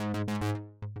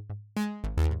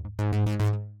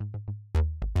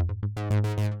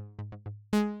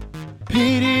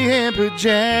Kitty in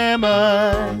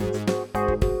pajamas.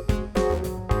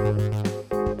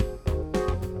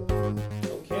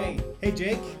 Okay. Hey,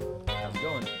 Jake. How's it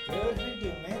going? Good. How you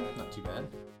doing, man? Not too bad.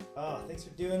 Thanks for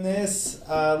doing this.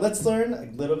 Let's learn a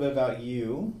little bit about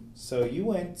you. So you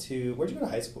where'd you go to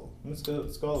high school? Let's go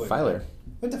all the way. Filer.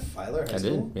 Went to Filer High I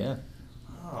School? did, yeah.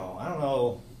 Oh, I don't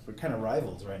know. We're kind of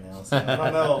rivals right now, so I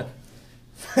don't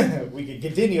know. We could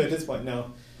continue at this point.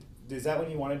 No. Is that when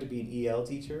you wanted to be an EL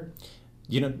teacher?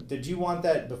 You know, Did you want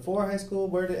that before high school?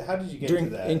 How did you get to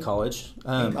that? in college.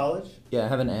 In college? Yeah, I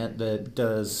have an aunt that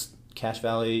does Cache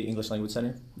Valley English Language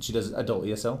Center. She does adult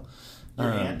ESL.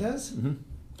 Your aunt does?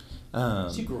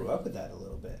 Mm-hmm. She grew up with that a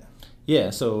little bit. Yeah,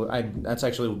 so that's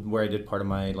actually where I did part of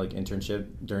my internship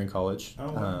during college.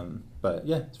 Oh, wow. But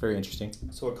yeah, it's very interesting.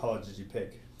 So what college did you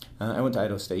pick? I went to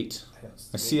Idaho State.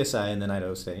 A CSI and then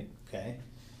Idaho State. Okay.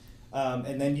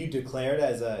 And then you declared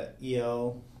as a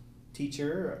EL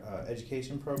teacher,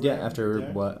 education program? Yeah, after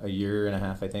there? a year and a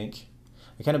half, I think.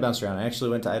 I kind of bounced around. I actually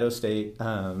went to Idaho State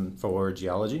for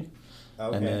geology.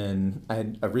 Okay. And then I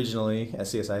had originally at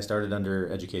CSI started under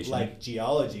education. Like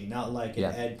geology, not like an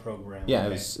ed program. Yeah, okay. I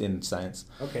was in science.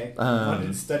 Okay. Wanted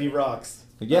to study rocks.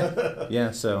 Yeah, yeah.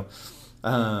 So,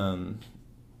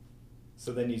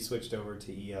 So then you switched over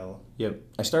to EL. yep.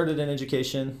 I started in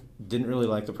education. Didn't really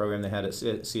like the program they had at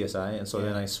CSI, and so Yeah.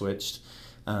 then I switched.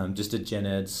 Just did gen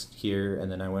eds here,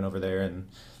 and then I went over there and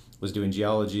was doing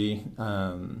geology,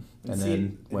 and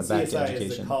then went back to CSI is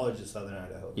education. the College of Southern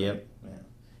Idaho. Right? Yep. Yeah.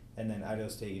 And then Idaho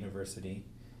State University,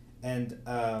 and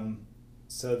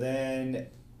so then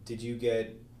did you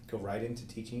go right into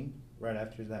teaching right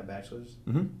after that bachelor's?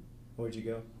 Mm-hmm. Where'd you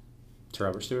go? To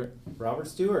Robert Stewart. Robert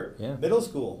Stewart. Yeah. Middle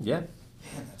school. Yeah,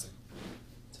 Man, it's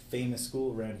a famous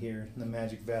school around here in the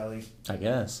Magic Valley. I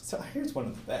guess So I hear it's one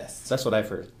of the best. that's what I've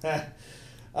heard.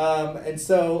 And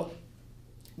so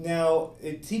now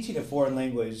teaching a foreign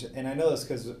language, and I know this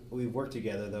because we worked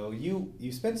together. Though you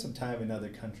spent some time in other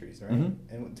countries, right? Mhm.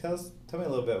 And tell me a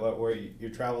little bit about where your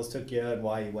travels took you and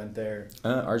why you went there.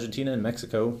 Argentina and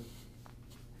Mexico.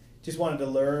 Just wanted to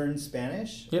learn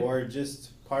Spanish, Yep. or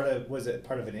just was it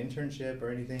part of an internship or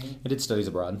anything? I did studies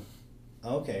abroad.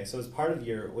 Okay, so was it part of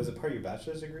your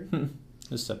bachelor's degree? It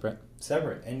was separate.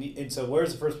 Separate. And so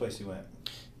where's the first place you went?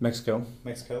 Mexico.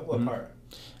 Mexico? What Mhm. part?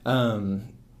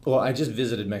 Well, I just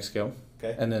visited Mexico.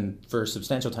 Okay. And then for a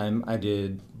substantial time, I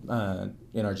did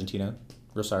in Argentina,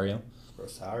 Rosario.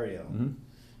 Rosario. Hmm.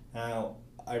 Now,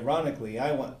 ironically,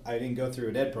 I didn't go through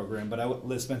an ed program, but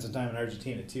I spent some time in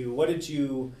Argentina too. What did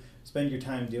you spend your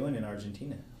time doing in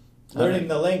Argentina? Learning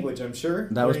the language, I'm sure.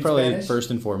 That was Learning probably Spanish?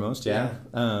 first and foremost, yeah.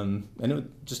 And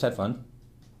just had fun.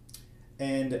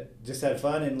 And just had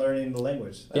fun in learning the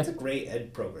language. That's Yeah. a great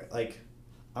ed program. Like,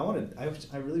 I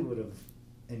really would have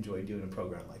enjoyed doing a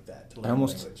program like that to learn the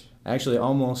language. Actually,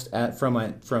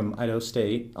 from Idaho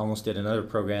State, almost did another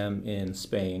program in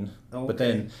Spain. Oh, But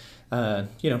okay.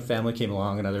 then, family came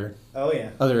along and Oh yeah.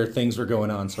 other things were going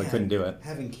on, so I couldn't do it.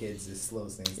 Having kids just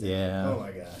slows things down. Yeah. Oh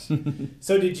my gosh.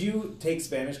 So did you take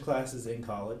Spanish classes in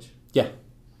college? Yeah.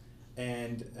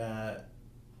 And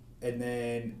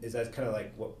then is that kind of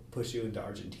like what pushed you into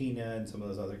Argentina and some of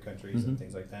those other countries and Mhm.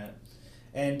 things like that?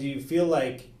 And do you feel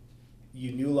like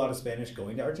you knew a lot of Spanish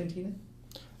going to Argentina?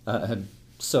 I had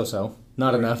so.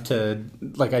 Not enough to,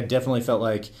 I definitely felt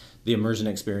like the immersion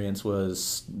experience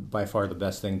was by far the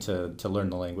best thing to learn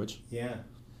the language. Yeah.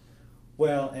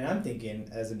 Well, and I'm thinking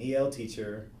as an EL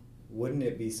teacher, wouldn't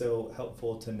it be so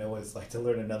helpful to know what it's like to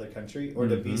learn another country or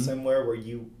to be Mhm. somewhere where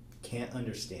you can't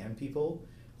understand people?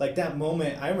 Like that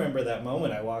moment, I remember that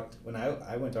moment when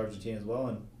I went to Argentina as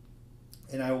well,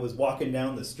 and I was walking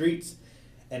down the streets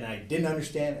and I didn't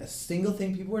understand a single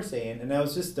thing people were saying, and that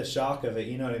was just the shock of it,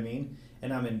 you know what I mean?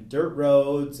 And I'm in dirt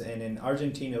roads, and in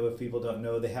Argentina, if people don't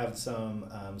know, they have some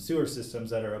sewer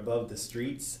systems that are above the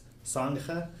streets,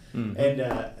 zanja. Mhm.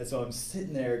 And so I'm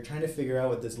sitting there trying to figure out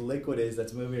what this liquid is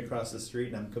that's moving across the street,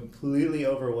 and I'm completely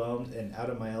overwhelmed and out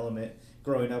of my element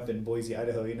growing up in Boise,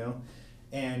 Idaho,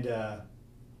 and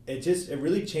it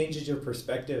really changes your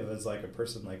perspective as like a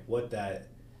person, like what that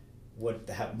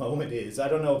moment is. I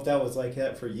don't know if that was like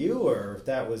that for you or if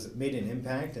that made an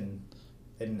impact and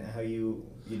how you.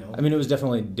 I mean, it was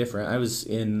definitely different. I was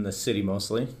in the city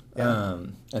mostly. Yeah.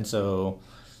 And so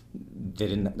they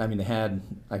didn't, they had,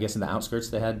 I guess in the outskirts,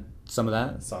 they had some of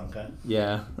that. Sanka.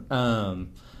 Yeah.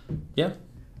 Yeah.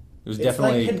 It was It's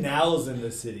definitely, like canals in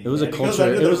the city. it was a man. goes culture,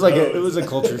 under it the was like roads. it was a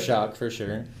culture shock for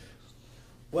sure.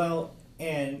 Well,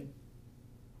 and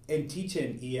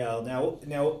teaching EL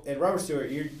now at Robert Stewart,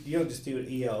 you don't just do an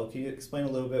EL. Can you explain a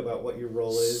little bit about what your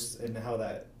role is and how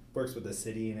that works with the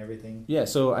city and everything? Yeah,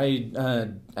 so I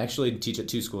actually teach at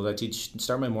two schools.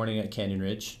 Start my morning at Canyon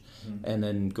Ridge, and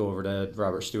then go over to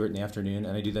Robert Stewart in the afternoon,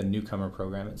 and I do the newcomer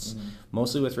program. It's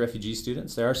mostly with refugee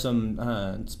students. There are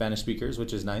some Spanish speakers,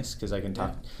 which is nice because I can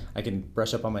talk. I can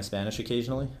brush up on my Spanish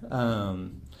occasionally.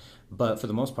 But for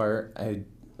the most part,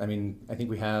 I mean, I think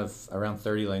we have around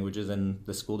 30 languages in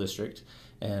the school district,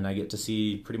 and I get to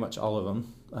see pretty much all of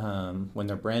them when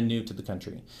they're brand new to the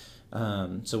country.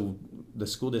 So the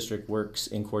school district works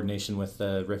in coordination with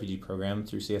the refugee program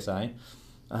through CSI.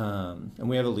 And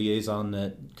we have a liaison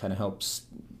that kind of helps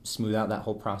smooth out that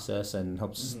whole process and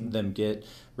helps them get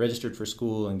registered for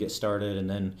school and get started. And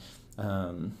then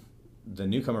the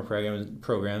newcomer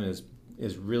program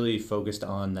is really focused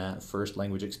on that first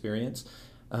language experience.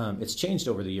 It's changed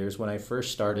over the years. When I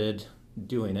first started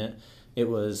doing it, it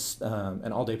was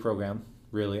an all-day program.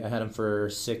 Really, I had them for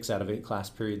 6 out of 8 class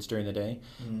periods during the day,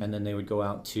 and then they would go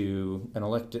out to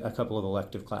a couple of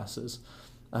elective classes,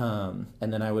 and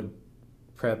then I would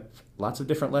prep lots of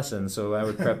different lessons. So I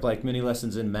would prep like mini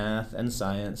lessons in math and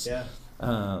science,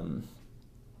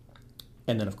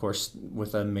 and then of course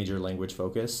with a major language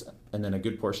focus. And then a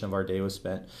good portion of our day was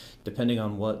spent, depending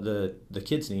on what the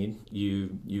kids need.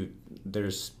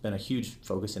 There's been a huge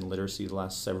focus in literacy the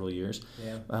last several years.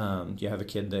 You have a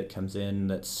kid that comes in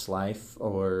that's SLIFE,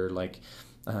 or like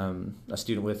a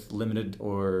student with limited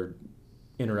or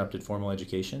interrupted formal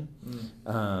education.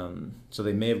 So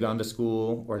they may have gone to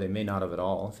school, or they may not have at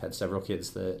all. I've had several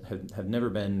kids that have never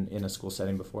been in a school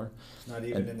setting before. Not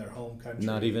even in their home country?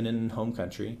 Not even in home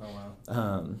country. Oh,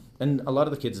 wow. And a lot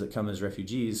of the kids that come as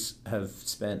refugees have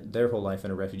spent their whole life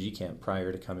in a refugee camp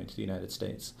prior to coming to the United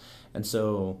States. And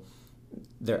so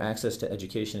their access to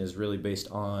education is really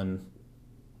based on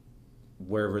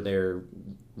wherever their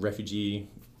refugee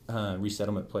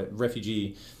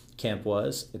refugee camp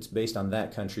was. It's based on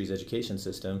that country's education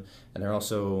system, and they're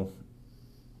also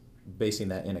basing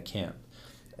that in a camp.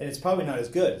 And it's probably not as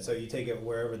good. So you take it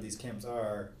wherever these camps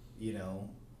are,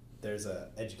 there's a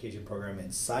education program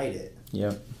inside it.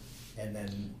 Yeah.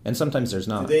 And sometimes there's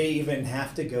not. Do they even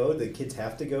have to go? The kids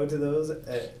have to go to those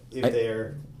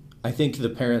they're... I think the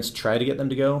parents try to get them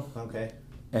to go. Okay.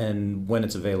 And when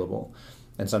it's available.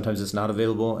 And sometimes it's not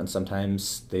available, and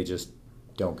sometimes they just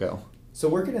don't go. So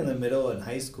working in the middle and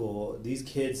high school, these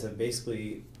kids have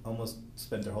basically almost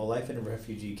spent their whole life in a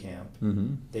refugee camp.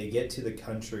 They get to the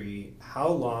country. How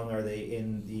long are they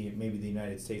in maybe the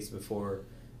United States before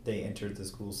they enter the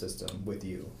school system with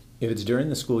you? If it's during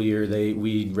the school year,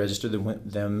 we register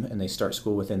them and they start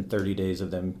school within 30 days of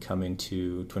them coming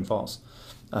to Twin Falls.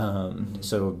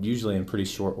 So usually in pretty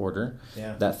short order.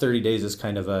 That 30 days is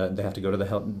kind of they have to go to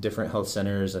the different health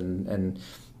centers and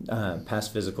pass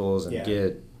physicals and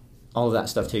get all of that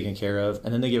stuff taken care of,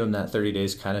 and then they give them that 30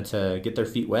 days kind of to get their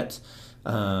feet wet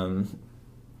in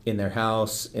their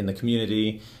house, in the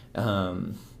community,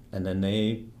 and then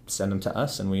they send them to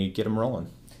us and we get them rolling.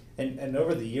 And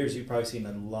over the years, you've probably seen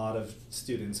a lot of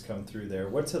students come through there.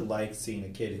 What's it like seeing a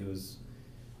kid who's,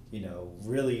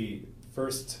 really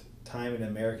first time in an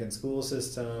American school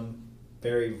system,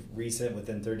 very recent,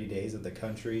 within 30 days of the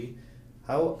country?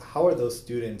 How are those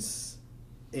students?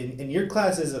 In your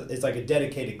class is like a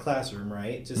dedicated classroom,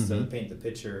 right? Just to paint the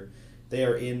picture, they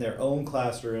are in their own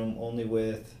classroom, only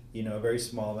with a very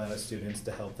small amount of students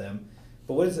to help them.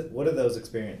 But what do those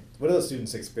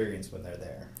students experience when they're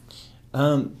there?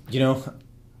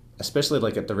 Especially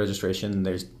like at the registration,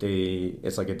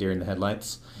 it's like a deer in the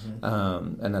headlights,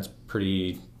 and that's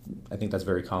I think that's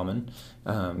very common,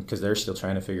 because they're still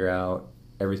trying to figure out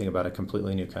everything about a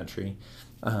completely new country,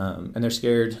 and they're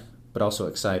scared but also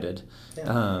excited.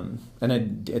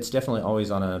 And it's definitely always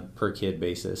on a per kid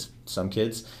basis. Some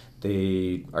kids,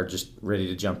 they are just ready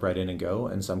to jump right in and go,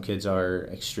 and some kids are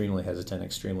extremely hesitant,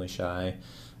 extremely shy,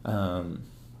 and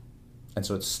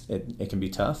so it can be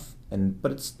tough.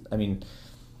 But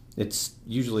it's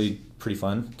usually pretty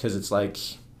fun, because it's like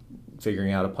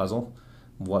figuring out a puzzle,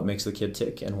 what makes the kid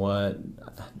tick, and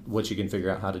what you can figure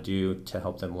out how to do to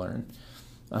help them learn.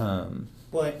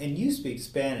 Well, and you speak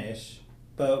Spanish.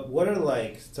 But what are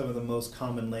like some of the most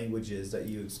common languages that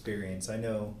you experience? I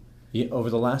know. Yeah, over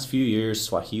the last few years,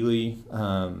 Swahili,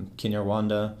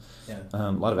 Kinyarwanda,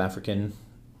 a lot of African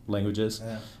languages.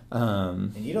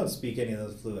 And you don't speak any of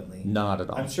those fluently? Not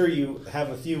at all. I'm sure you have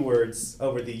a few words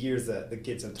over the years that the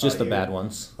kids have taught you. Just the bad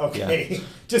ones. Okay,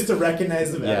 just to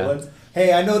recognize the bad ones.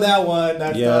 Hey, I know that one.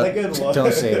 That's not a good one.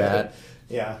 Don't say that.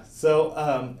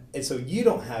 So, so you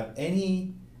don't have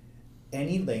any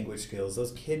language skills.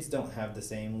 Those kids don't have the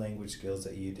same language skills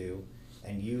that you do,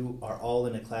 and you are all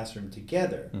in a classroom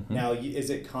together. Now, is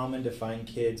it common to find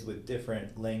kids with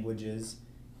different languages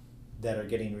that are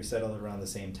getting resettled around the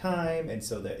same time, and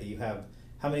so that you have,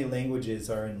 how many languages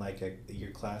are in like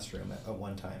your classroom at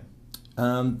one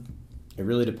time? It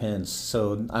really depends.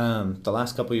 So the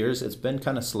last couple of years, it's been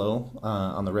kind of slow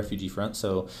on the refugee front.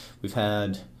 So we've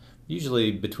had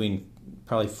usually between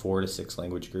probably 4 to 6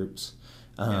 language groups.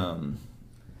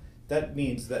 That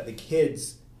means that the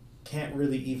kids can't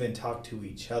really even talk to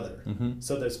each other. Mm-hmm.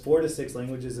 So there's 4 to 6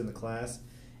 languages in the class,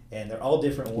 and they're all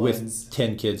different ones. With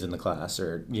 10 kids in the class,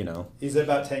 or, Is it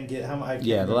about 10 kids?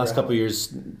 Yeah, the last couple of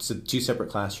years, so 2 separate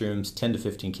classrooms, 10 to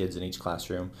 15 kids in each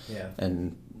classroom. Yeah.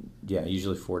 And, yeah,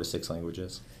 usually 4 to 6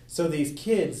 languages. So these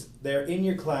kids, they're in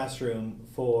your classroom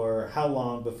for how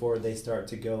long before they start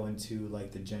to go into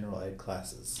like the general ed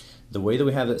classes? The way that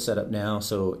we have it set up now,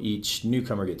 so each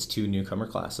newcomer gets 2 newcomer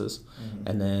classes, Mm-hmm.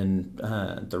 and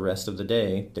then the rest of the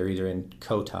day, they're either in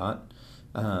co-taught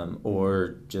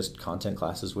or just content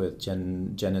classes with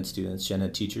gen ed students, gen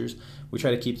ed teachers. We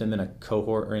try to keep them in a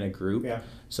cohort or in a group, Yeah.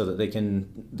 so that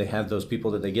they have those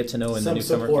people that they get to know in Some the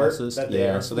newcomer support classes. that they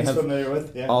are so they least have familiar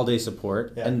with. Yeah. all day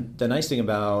support. Yeah. And the nice thing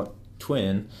about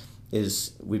Twin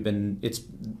is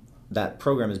that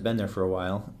program has been there for a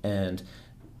while, and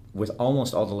with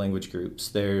almost all the language groups,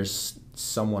 there's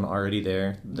someone already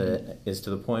there that is to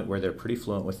the point where they're pretty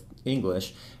fluent with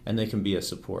English, and they can be a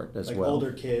support as like well.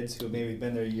 older kids who maybe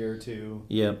been there a year or two.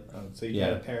 Yep. So you Yeah.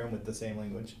 gotta pair them with the same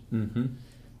language. Mm-hmm.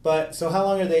 But so how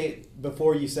long are they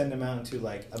before you send them out into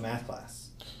like a math class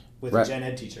with Right. a gen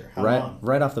ed teacher? How Right, long?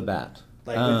 right off the bat.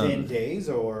 Like within days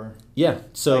or Yeah.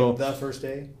 So. like the first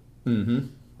day? Mm-hmm.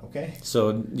 Okay.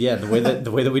 So yeah, the way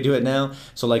that we do it now.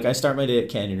 So like I start my day at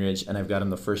Canyon Ridge, and I've got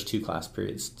them the first 2 class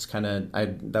periods. It's kind of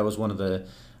that was one of the,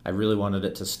 I really wanted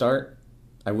it to start.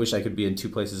 I wish I could be in 2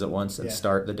 places at once and Yeah.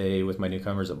 start the day with my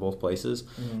newcomers at both places,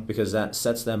 Mhm. because that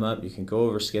sets them up. You can go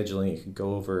over scheduling. You can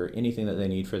go over anything that they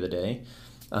need for the day.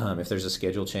 If there's a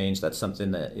schedule change, that's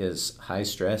something that is high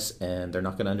stress, and they're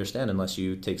not going to understand unless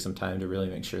you take some time to really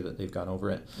make sure that they've gone over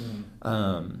it.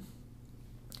 Mhm.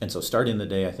 And so starting the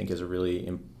day, I think, is a really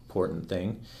important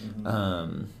thing.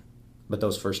 Mhm. But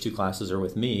those first 2 classes are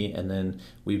with me, and then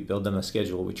we build them a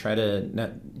schedule. We try to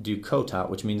not do co-taught,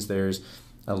 which means there's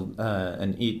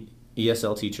an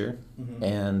ESL teacher Mhm.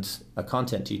 and a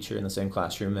content teacher in the same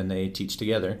classroom, and they teach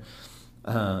together.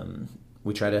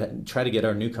 We try to get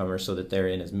our newcomers so that they're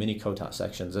in as many co-taught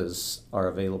sections as are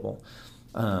available.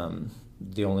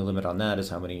 The only limit on that is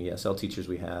how many ESL teachers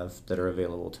we have that are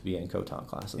available to be in co-taught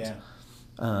classes. Yeah.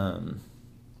 Um,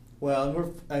 Well,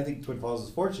 and I think Twin Falls is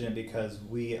fortunate because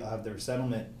we have the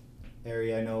resettlement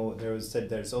area. I know said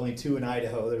there's only 2 in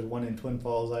Idaho. There's one in Twin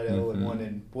Falls, Idaho, and Mhm. one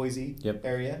in Boise Yep.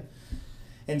 area.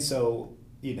 And so,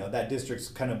 that district's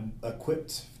kind of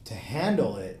equipped to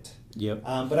handle it. Yep.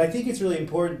 But I think it's really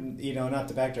important, not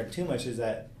to backtrack too much, is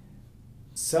that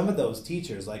some of those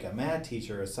teachers, like a math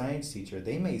teacher or a science teacher,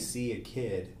 they may see a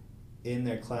kid in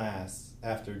their class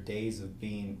after days of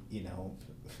being, Being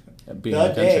the in the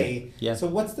country. day. Yeah. So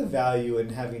what's the value in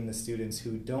having the students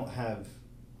who don't have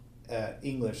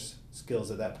English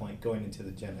skills at that point going into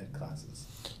the gen ed classes?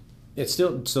 It's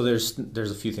still, so there's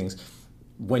a few things.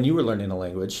 When you were learning a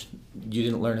language, you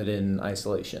didn't learn it in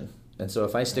isolation. And so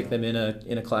if I stick them in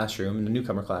a classroom, in a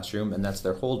newcomer classroom, and that's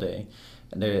their whole day,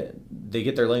 and they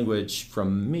get their language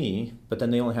from me, but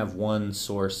then they only have one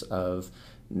source of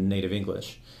native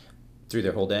English through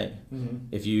their whole day. Mm-hmm.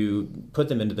 If you put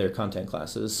them into their content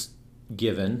classes,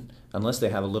 unless they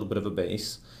have a little bit of a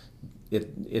base,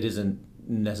 it isn't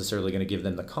necessarily going to give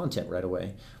them the content right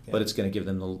away, Yeah. but it's going to give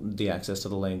them the access to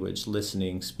the language,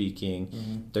 listening, speaking.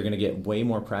 Mm-hmm. They're going to get way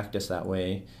more practice that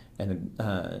way, and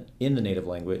in the native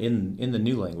language, in the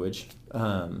new language,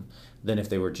 than if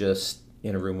they were just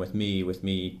in a room with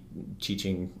me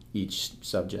teaching each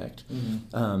subject.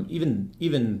 Mm-hmm.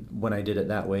 Even when I did it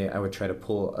that way, I would try to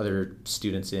pull other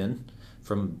students in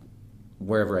from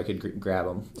wherever I could grab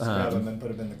them, Just grab them and put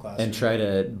them in the classroom. and try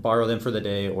to borrow them for the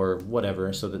day or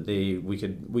whatever, so that we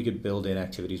could build in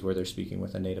activities where they're speaking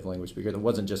with a native language speaker that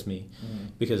wasn't just me, Mm-hmm.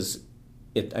 because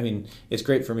it's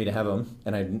great for me to have them,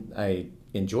 and I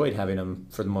enjoyed having them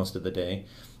for the most of the day,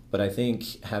 but I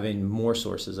think having more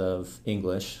sources of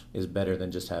English is better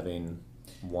than just having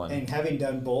one. And having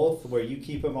done both, where you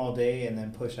keep them all day and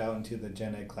then push out into the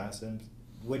gen ed classrooms,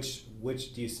 which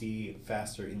do you see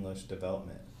faster English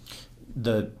development?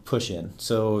 The push in.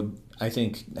 So I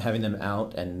think having them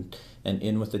out and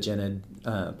in with the gen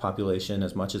ed population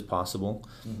as much as possible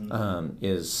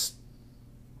is,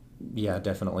 yeah,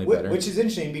 definitely better. Which is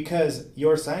interesting because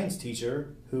your science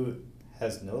teacher, who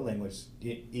has no language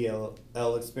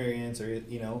ELL experience, or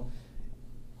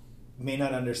may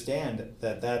not understand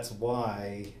that that's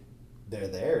why they're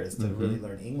there is to Mhm. really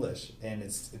learn English, and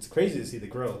it's crazy to see the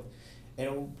growth.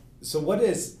 And so, what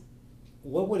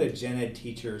would a gen ed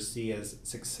teacher see as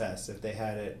success if they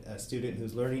had a student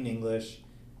who's learning English,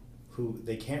 who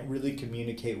they can't really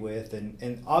communicate with,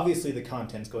 and obviously the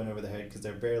content's going over their head because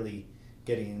they're barely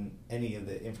getting any of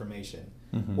the information.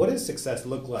 Mhm. What does success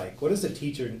look like? How does the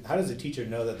teacher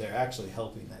know that they're actually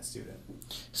helping that student?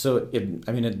 So,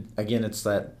 again, it's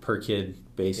that per kid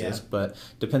basis, Yeah. but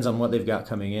depends on what they've got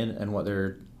coming in and what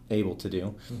they're able to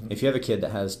do. Mhm. If you have a kid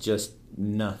that has just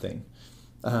nothing,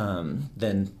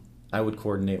 then I would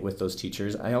coordinate with those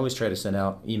teachers. I always try to send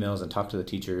out emails and talk to the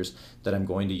teachers that I'm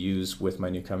going to use with my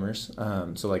newcomers.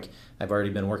 So, like, I've already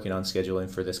been working on scheduling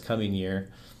for this coming year,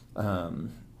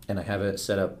 and I have it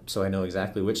set up so I know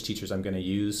exactly which teachers I'm going to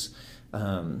use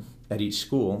at each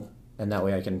school. And that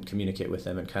way I can communicate with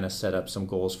them and kind of set up some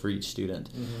goals for each student.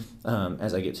 Mm-hmm.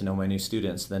 As I get to know my new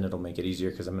students, then it'll make it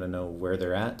easier because I'm going to know where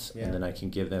they're at. Yeah. And then I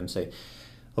can give them, say,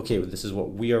 okay, well, this is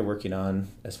what we are working on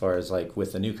as far as like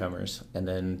with the newcomers. And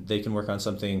then they can work on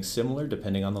something similar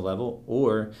depending on the level.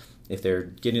 Or if they're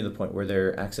getting to the point where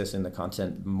they're accessing the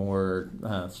content more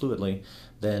fluidly,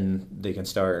 then they can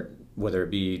start, whether it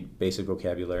be basic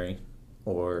vocabulary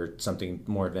or something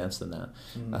more advanced than that.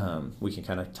 Mm-hmm. We can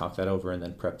kind of talk that over and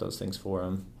then prep those things for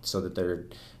them so that they're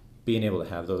being able to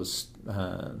have those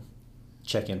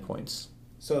check-in points.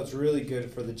 So it's really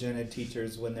good for the gen ed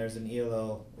teachers when there's an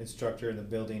ELL instructor in the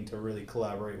building to really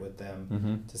collaborate with them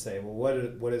Mm-hmm. to say, well,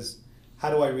 how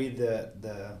do I read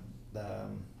the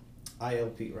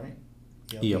ILP, right?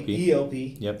 ELP. ELP.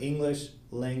 Yep. English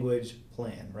Language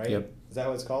Plan, right? Yep. Is that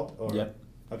what it's called? Or, Yep.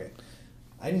 Okay.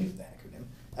 I knew the acronym.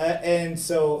 And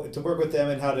so to work with them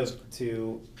and how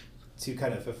to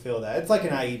kind of fulfill that, it's like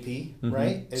an IEP, Mhm.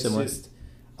 right? It's Similar. just.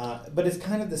 But it's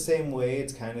kind of the same way.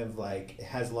 It's kind of like it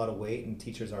has a lot of weight, and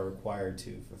teachers are required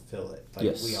to fulfill it. Like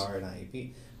Yes. we are in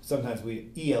IEP. Sometimes we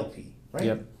ELP, right?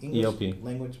 Yep, English ELP.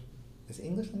 language. Is it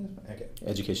English language? Okay.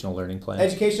 Educational learning plan.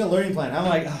 Educational learning plan. I'm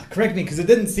like, correct me because it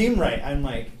didn't seem right. I'm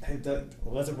like, it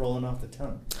wasn't rolling off the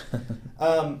tongue.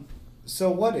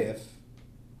 So what if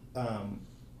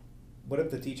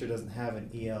the teacher doesn't have an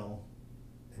EL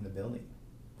in the building?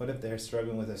 What if they're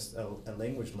struggling with a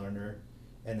language learner,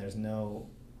 and there's not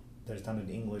an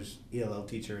English ELL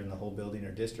teacher in the whole building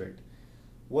or district?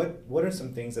 What are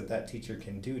some things that teacher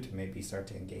can do to maybe start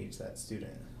to engage that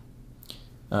student?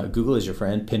 Google is your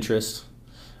friend. Pinterest.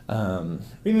 What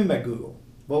do you mean by Google?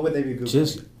 What would they be Googling?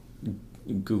 Just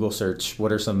Google search.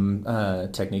 What are some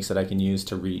techniques that I can use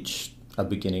to reach a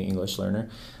beginning English learner?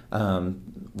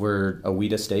 We're a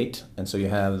WIDA state, and so you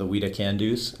have the WIDA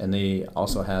can-dos, and they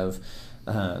also have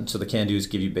so the can-dos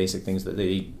give you basic things that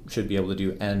they should be able to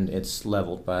do, and it's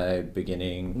leveled by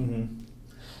beginning. Mm-hmm.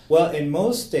 Well, in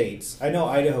most states, I know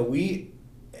Idaho,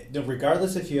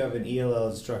 regardless if you have an ELL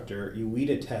instructor, you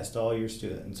WIDA test all your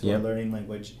students who Yep. are learning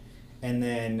language, and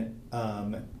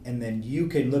then you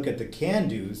can look at the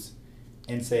can-dos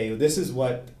and say, this is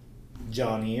what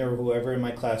Johnny or whoever in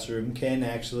my classroom can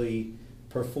actually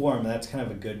perform. That's kind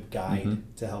of a good guide Mhm.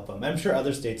 to help them. I'm sure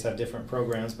other states have different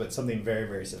programs, but something very,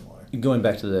 very similar. Going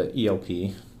back to the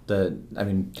ELP,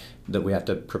 that we have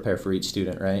to prepare for each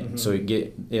student, right? Mhm. So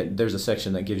there's a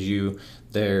section that gives you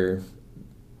their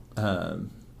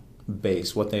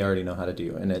base, what they already know how to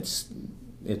do, and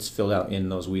it's filled out in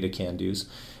those WIDA can-dos.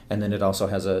 And then it also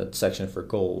has a section for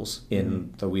goals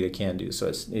in the WIDA can-do.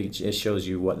 So it shows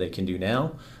you what they can do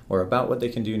now, or about what they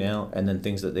can do now, and then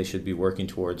things that they should be working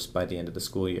towards by the end of the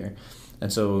school year.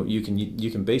 And so you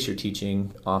can base your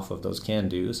teaching off of those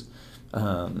can-dos,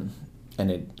 and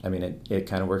it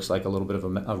kind of works like a little bit of a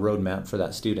roadmap for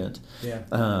that student. Yeah.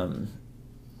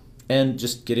 And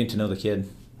just getting to know the kid,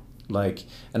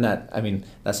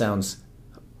 that sounds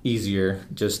easier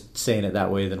just saying it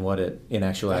that way than what it in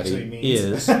actuality Actually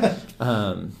means. is.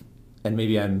 And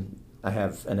maybe I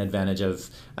have an advantage of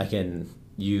I can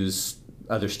use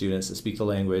other students that speak the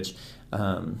language.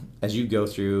 As you go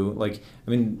through,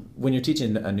 when you're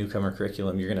teaching a newcomer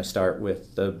curriculum, you're going to start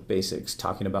with the basics,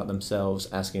 talking about themselves,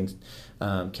 asking,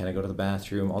 can I go to the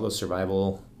bathroom? All those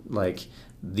survival,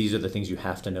 these are the things you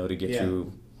have to know to get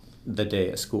through the day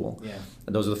at school. Yeah.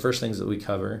 And those are the first things that we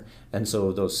cover. And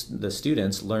so the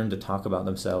students learn to talk about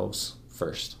themselves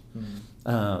first.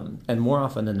 Mm-hmm. And more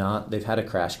often than not, they've had a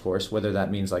crash course, whether that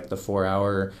means like the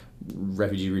 4-hour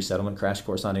refugee resettlement crash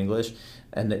course on English,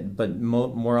 but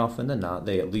more often than not,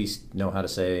 they at least know how to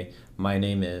say, my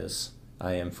name is,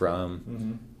 I am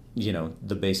from,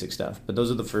 the basic stuff. But those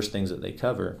are the first things that they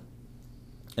cover.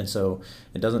 And so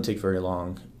it doesn't take very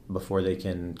long before they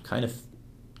can kind of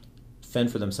fend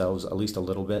for themselves at least a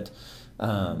little bit.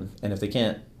 And if they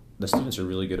can't the students are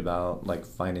really good about like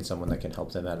finding someone that can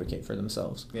help them advocate for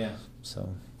themselves. Yeah.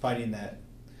 So Finding that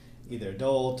either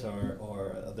adult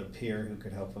or other peer who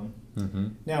could help them. mm-hmm.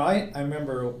 Now, I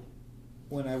remember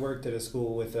when I worked at a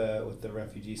school with the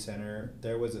refugee center,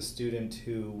 there was a student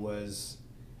who was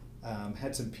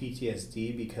had some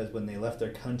PTSD because when they left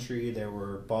their country, there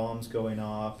were bombs going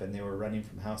off and they were running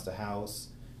from house to house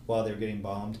while they were getting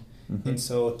bombed. Mm-hmm. And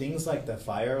so things like the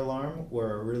fire alarm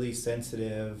were a really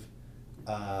sensitive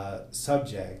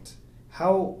subject.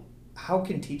 How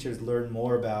can teachers learn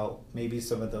more about maybe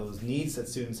some of those needs that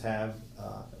students have?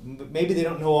 Maybe they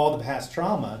don't know all the past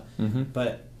trauma, Mm-hmm.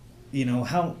 but you know,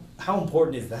 how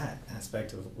important is that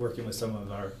aspect of working with some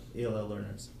of our ELL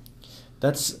learners?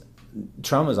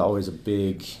 Trauma is always a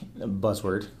big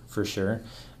buzzword for sure,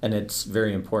 and it's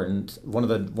very important. One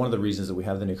of the reasons that we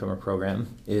have the newcomer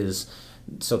program is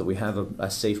so that we have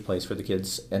a safe place for the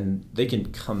kids, and they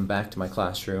can come back to my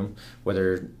classroom,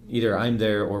 whether either I'm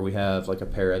there or we have like a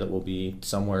para that will be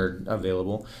somewhere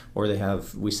available, or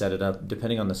we set it up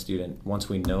depending on the student. Once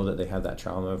we know that they have that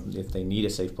trauma, if they need a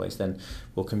safe place, then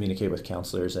we'll communicate with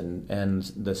counselors and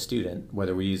the student,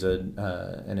 whether we use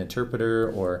an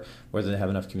interpreter or whether they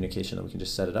have enough communication that we can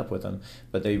just set it up with them.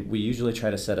 But we usually try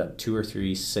to set up 2 or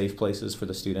 3 safe places for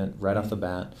the student right off the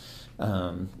bat,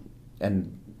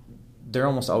 and they're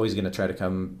almost always going to try to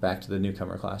come back to the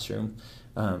newcomer classroom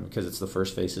because it's the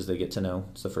first faces they get to know.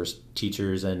 It's the first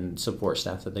teachers and support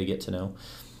staff that they get to know.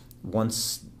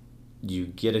 Once you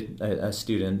get a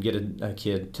student, get a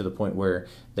kid to the point where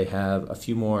they have a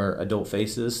few more adult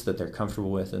faces that they're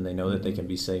comfortable with and they know that they can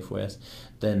be safe with,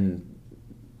 then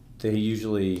they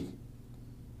usually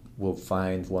will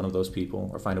find one of those people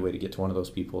or find a way to get to one of those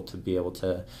people to be able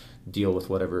to deal with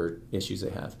whatever issues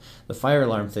they have. The fire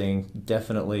alarm thing,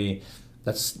 definitely,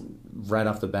 that's right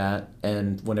off the bat.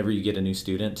 And whenever you get a new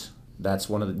student, that's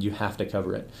you have to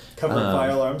cover it. Cover fire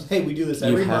alarms. Hey, we do this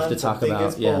every month. You have to talk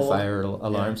about fire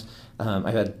alarms. Yeah. I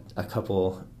had a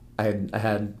couple. I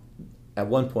had at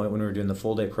one point when we were doing the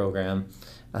full day program,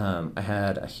 I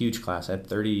had a huge class. I had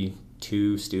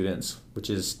 32 students,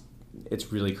 which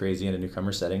it's really crazy in a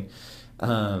newcomer setting.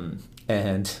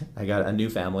 And I got a new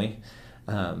family.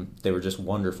 They were just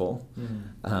wonderful,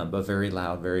 but very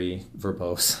loud, very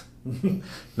verbose.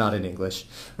 Not in English,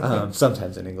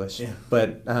 sometimes in English. Yeah.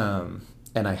 But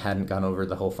and I hadn't gone over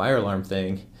the whole fire alarm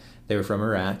thing. They were from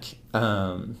Iraq.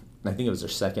 I think it was their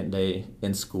second day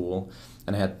in school,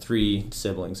 and I had 3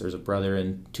 siblings. There was a brother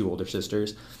and 2 older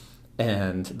sisters.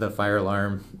 And the fire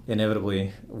alarm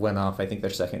inevitably went off, I think their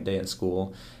second day in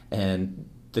school, and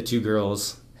the 2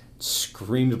 girls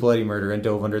screamed bloody murder and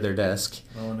dove under their desk,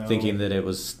 thinking that it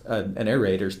was an air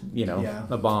raid or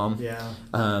a bomb. Yeah.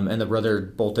 And the brother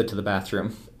bolted to the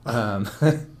bathroom,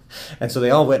 and so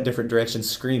they all went different directions,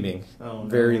 screaming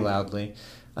very loudly.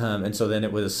 And so then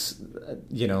it was,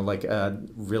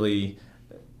 really.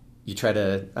 You try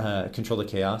to control the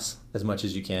chaos as much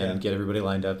as you can and get everybody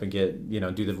lined up and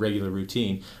do the regular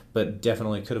routine, but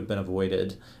definitely could have been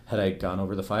avoided had I gone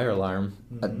over the fire alarm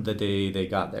the day they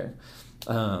got there.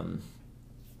 That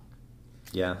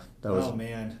was. Oh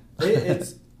man,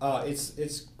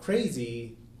 it's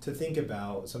crazy to think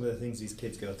about some of the things these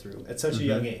kids go through at such a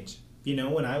young age.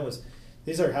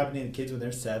 These are happening to kids when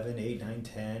they're 7, 8, 9,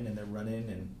 10, and they're running,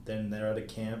 and then they're at a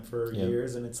camp for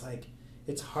years, and it's like.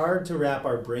 It's hard to wrap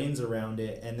our brains around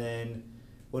it, and then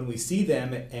when we see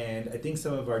them, and I think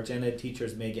some of our gen ed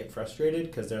teachers may get frustrated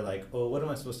because they're like, oh, what am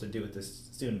I supposed to do with this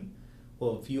student?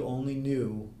 Well, if you only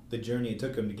knew the journey it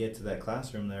took them to get to that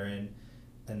classroom they're in,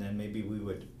 and then maybe we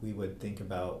would think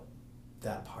about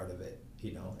that part of it,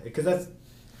 because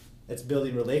that's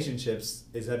building relationships,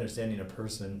 is understanding a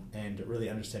person, and really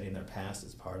understanding their past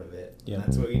is part of it. Yeah. And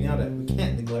that's what we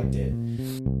can't neglect it.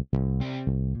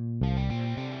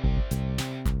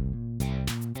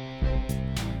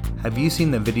 Have you seen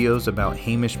the videos about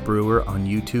Hamish Brewer on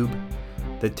YouTube?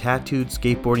 The tattooed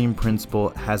skateboarding principal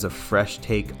has a fresh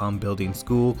take on building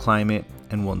school climate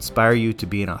and will inspire you to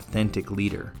be an authentic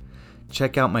leader.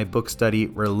 Check out my book study,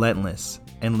 Relentless,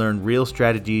 and learn real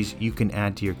strategies you can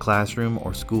add to your classroom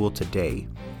or school today.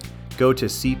 Go to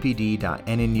cpd.nnu.edu,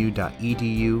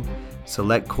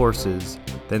 select courses,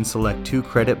 then select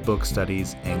 2-credit book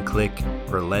studies and click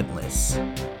Relentless.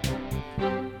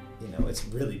 It's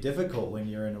really difficult when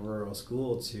you're in a rural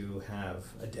school to have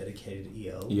a dedicated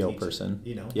EL teacher, person.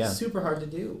 It's super hard to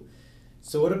do.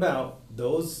 So what about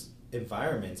those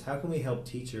environments? How can we help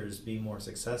teachers be more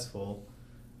successful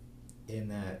in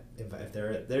that? If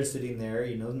they're sitting there,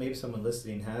 maybe someone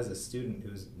listening has a student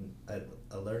who's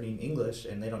learning English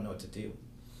and they don't know what to do.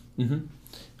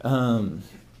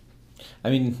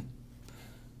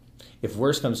 If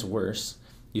worse comes to worse,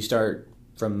 you start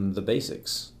from the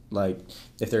basics. Like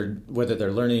whether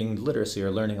they're learning literacy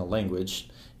or learning a language,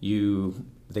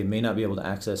 they may not be able to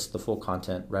access the full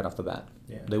content right off the bat.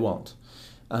 Yeah. They won't.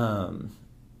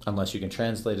 Unless you can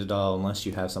translate it all, unless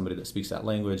you have somebody that speaks that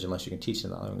language, unless you can teach them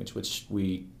that language, which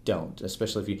we don't,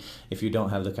 especially if you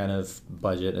don't have the kind of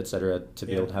budget, et cetera, to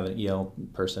be able to have an EL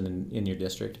person in your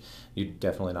district, you're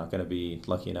definitely not going to be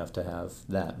lucky enough to have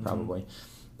that, probably.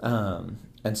 And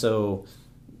so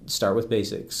start with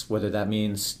basics, whether that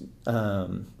means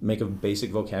make a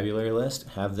basic vocabulary list,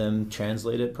 have them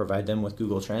translate it, provide them with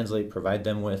Google Translate, provide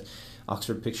them with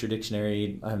Oxford Picture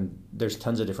Dictionary. There's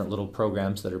tons of different little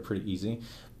programs that are pretty easy,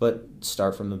 but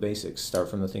start from the basics. Start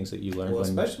from the things that you learned. Well,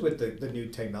 especially with the new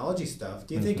technology stuff.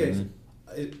 Do you think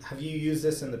have you used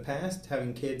this in the past,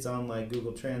 having kids on like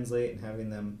Google Translate and having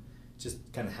them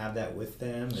just kind of have that with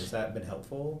them? Has that been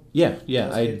helpful? Yeah.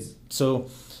 So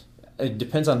it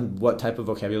depends on what type of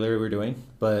vocabulary we're doing,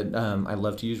 but I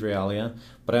love to use Realia,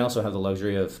 but I also have the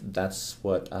luxury of that's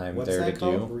what I'm What's there that to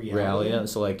called? do. Realia?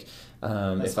 So like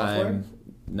if software?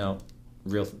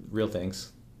 real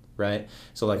things, right?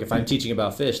 So like if I'm teaching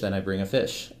about fish, then I bring a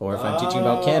fish, or if I'm teaching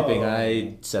about camping,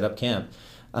 I set up camp.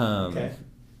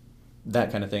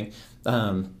 That kind of thing.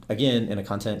 Again, in a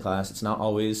content class, it's not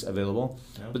always available,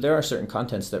 but there are certain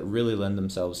contents that really lend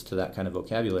themselves to that kind of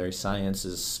vocabulary. Science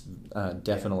is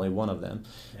definitely one of them.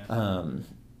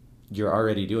 You're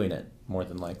already doing it, more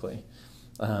than likely.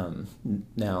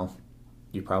 Now,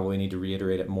 you probably need to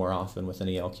reiterate it more often with an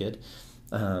EL kid,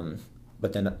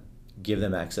 but then give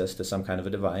them access to some kind of a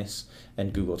device,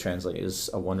 and Google Translate is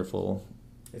a wonderful...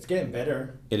 It's getting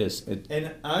better. It is.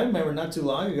 And I remember not too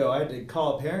long ago, I had to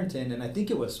call a parent in, and I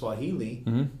think it was Swahili,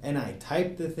 and I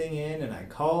typed the thing in, and I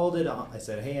called it on. I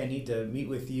said, hey, I need to meet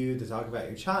with you to talk about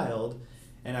your child,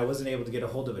 and I wasn't able to get a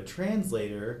hold of a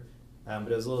translator,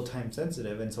 but it was a little time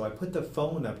sensitive, and so I put the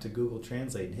phone up to Google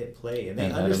Translate and hit play, and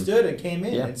they understood and came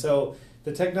in. And so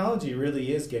the technology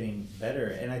really is getting better,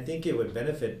 and I think it would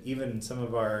benefit even some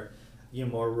of our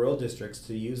more rural districts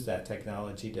to use that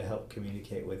technology to help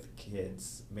communicate with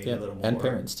kids, maybe a little more. And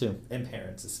parents too. And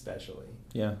parents especially.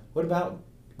 Yeah. What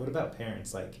about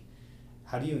parents? Like,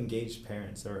 how do you engage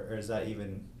parents, or is that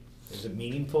even, is it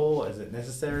meaningful? Is it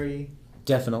necessary?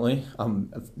 Definitely.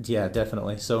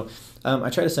 Definitely. So I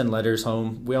try to send letters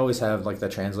home. We always have like the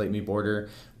Translate Me border.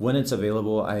 When it's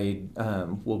available, I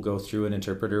will go through an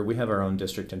interpreter. We have our own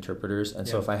district interpreters. And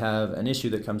so if I have an issue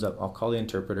that comes up, I'll call the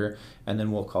interpreter, and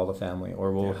then we'll call the family,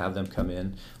 or we'll have them come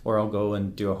in, or I'll go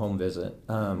and do a home visit.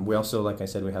 We also, like I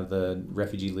said, we have the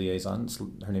refugee liaison.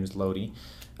 Her name is Lodi.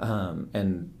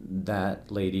 And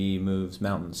that lady moves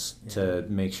mountains to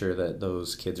make sure that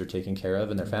those kids are taken care of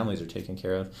and their families are taken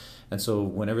care of. And so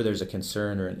whenever there's a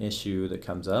concern or an issue that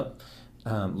comes up,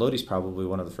 Lodi's probably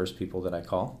one of the first people that I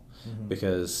call,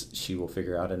 because she will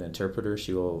figure out an interpreter.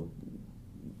 She will,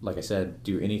 like I said,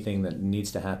 do anything that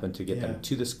needs to happen to get them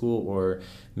to the school, or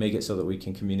make it so that we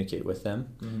can communicate with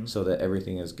them so that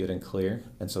everything is good and clear,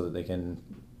 and so that they can,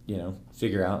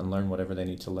 figure out and learn whatever they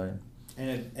need to learn.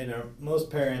 And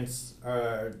most parents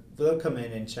they'll come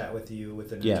in and chat with you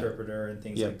with an interpreter and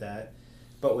things like that,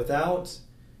 but without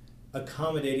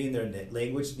accommodating their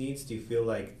language needs, do you feel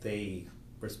like they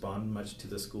respond much to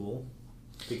the school?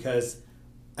 Because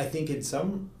I think in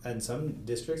some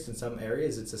districts, in some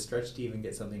areas, it's a stretch to even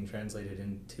get something translated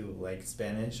into like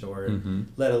Spanish, or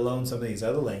let alone some of these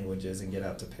other languages, and get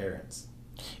out to parents.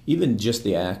 Even just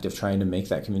the act of trying to make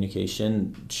that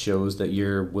communication shows that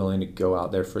you're willing to go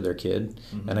out there for their kid,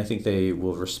 and I think they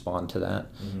will respond to that.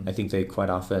 I think they quite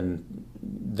often,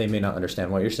 they may not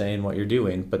understand what you're saying, what you're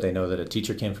doing, but they know that a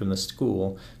teacher came from the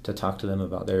school to talk to them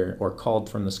about or called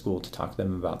from the school to talk to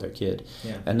them about their kid.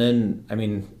 And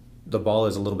then, the ball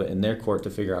is a little bit in their court to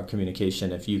figure out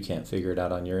communication if you can't figure it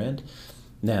out on your end.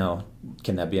 Now,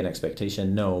 can that be an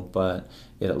expectation? No, but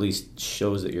it at least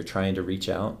shows that you're trying to reach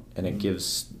out, and it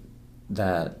gives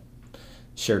that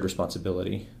shared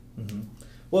responsibility.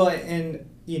 Well, and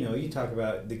you talk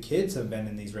about the kids have been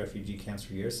in these refugee camps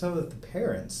for years. Some of the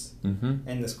parents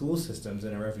and the school systems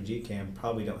in a refugee camp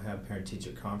probably don't have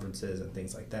parent-teacher conferences and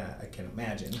things like that. I can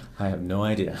imagine. I have no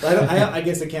idea. I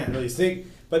guess I can't really think,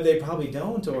 but they probably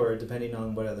don't, or depending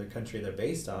on what other country they're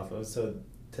based off of. So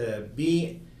to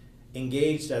be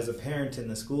engaged as a parent in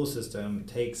the school system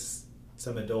takes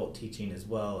some adult teaching as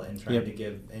well, and trying to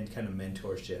give and kind of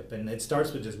mentorship. And it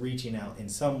starts with just reaching out in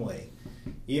some way,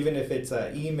 even if it's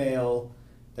an email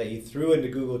that you threw into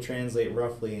Google Translate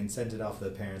roughly and sent it off to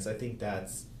the parents. I think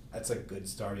that's a good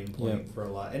starting point for a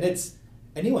lot. And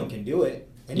anyone can do it.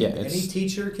 Any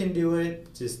teacher can do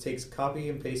it. Just takes copy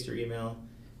and paste your email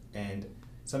and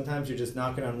sometimes you're just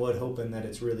knocking on wood hoping that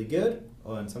it's really good.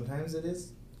 Oh, and sometimes it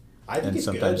is. I think And it's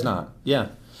sometimes good. not. Yeah.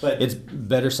 But It's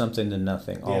better something than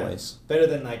nothing, always. better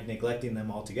than like neglecting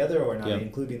them altogether or not Yeah.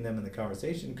 including them in the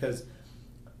conversation, because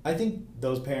I think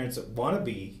those parents want to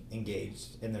be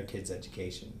engaged in their kids'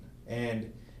 education,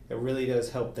 and it really does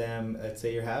help them. Let's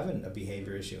say you're having a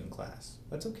behavior issue in class.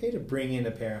 That's okay to bring in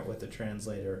a parent with a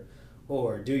translator,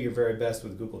 or do your very best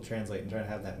with Google Translate and try to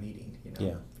have that meeting.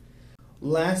 Yeah.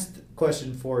 Last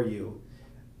question for you.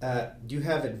 Do you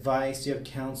have advice, do you have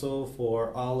counsel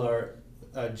for all our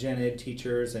gen ed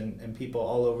teachers and people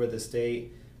all over the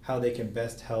state, how they can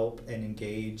best help and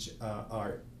engage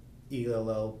our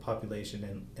ELL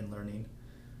population in learning?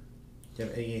 Do you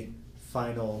have any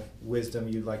final wisdom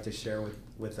you'd like to share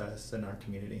with us and our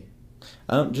community?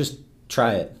 Just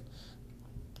try it.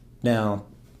 Now,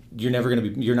 you're not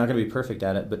gonna be perfect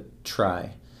at it, but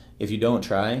try. If you don't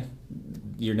try,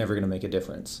 you're never gonna make a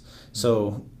difference.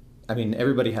 So, I mean,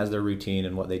 everybody has their routine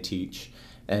and what they teach,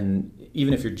 and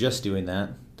even if you're just doing that,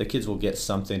 the kids will get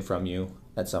something from you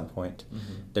at some point.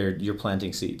 You're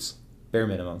planting seeds, bare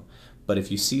minimum. But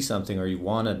if you see something or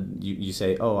you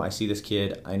say, oh, I see this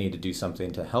kid, I need to do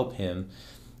something to help him,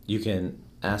 you can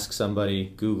ask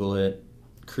somebody, Google it,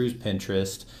 cruise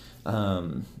Pinterest,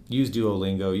 use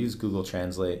Duolingo, use Google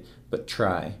Translate, but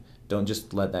try. Don't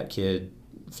just let that kid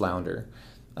flounder.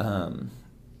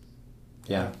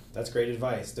 Yeah. That's great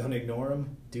advice. Don't ignore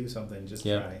them. Do something. Just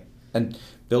try. And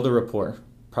build a rapport.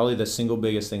 Probably the single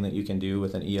biggest thing that you can do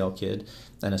with an EL kid,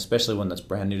 and especially one that's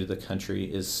brand new to the country,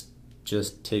 is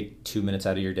just take 2 minutes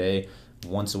out of your day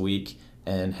once a week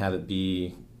and have it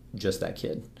be just that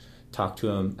kid. Talk to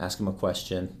them, ask them a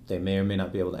question. They may or may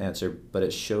not be able to answer, but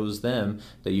it shows them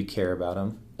that you care about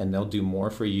them, and they'll do more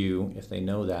for you if they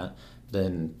know that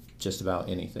than just about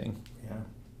anything. Yeah.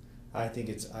 I think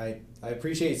I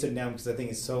appreciate you sitting down, because I think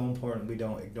it's so important we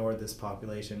don't ignore this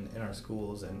population in our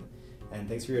schools. And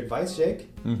thanks for your advice,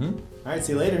 Jake. Mm-hmm. All right,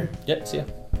 see you later. Yep, see ya.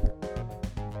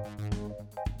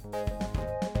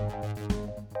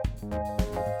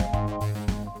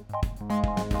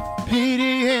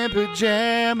 PD in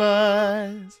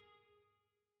pajamas.